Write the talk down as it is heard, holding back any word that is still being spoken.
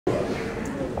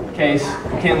Kase,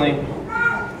 Kentleigh.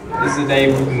 This is the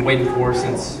day we've been waiting for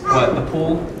since, what, the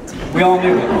pool? We all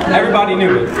knew it. Everybody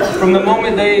knew it. From the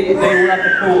moment they were at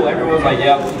the pool, everyone was like,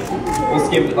 yep, we'll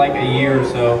skip it like a year or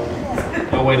so.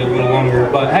 They'll wait a little longer.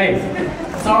 But hey,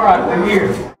 it's all right, we're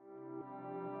here.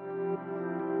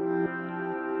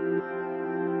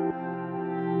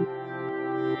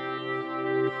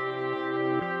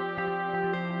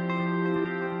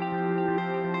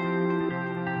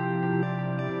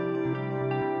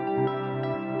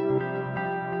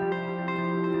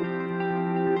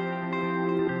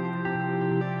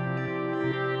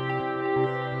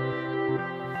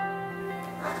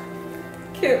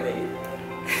 Kentleigh,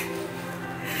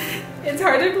 it's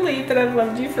hard to believe that I've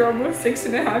loved you for almost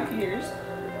 6.5 years.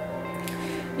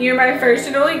 You're my first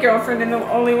and only girlfriend and the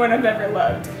only one I've ever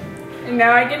loved. And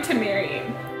now I get to marry you.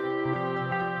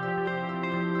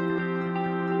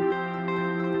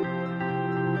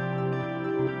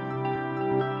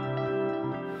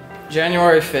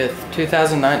 January 5th,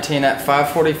 2019 at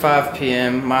 5:45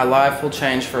 p.m. my life will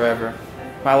change forever.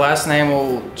 My last name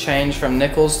will change from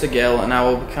Nichols to Gale, and I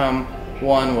will become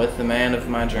one with the man of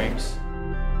my dreams.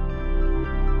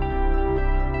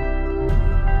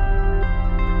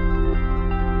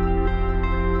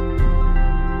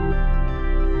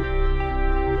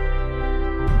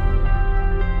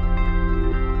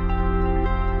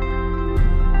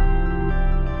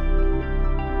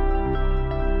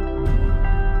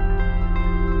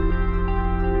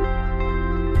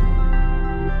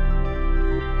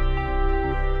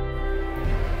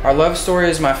 Our love story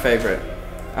is my favorite.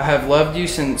 I have loved you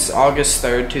since August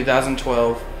 3rd,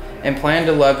 2012, and plan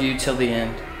to love you till the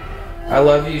end. I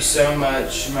love you so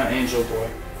much, my angel boy.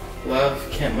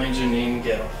 Love, Kentleigh Janine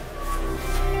Gill.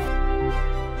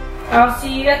 I'll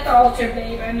see you at the altar,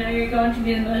 babe. I know you're going to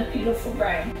be the most beautiful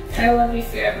bride. I love you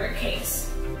forever, Kase.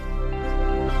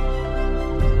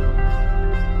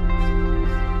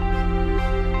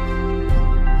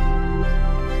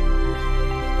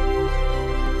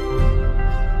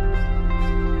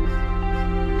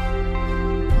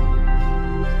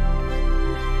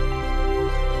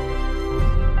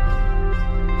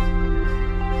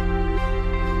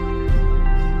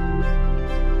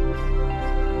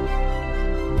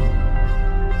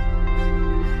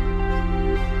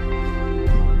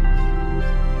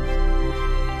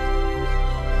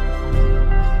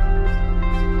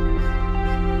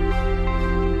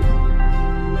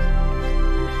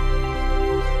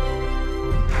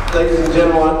 Ladies and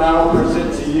gentlemen, I now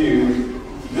present to you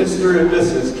Mr. and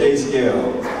Mrs. Kase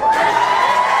Gill.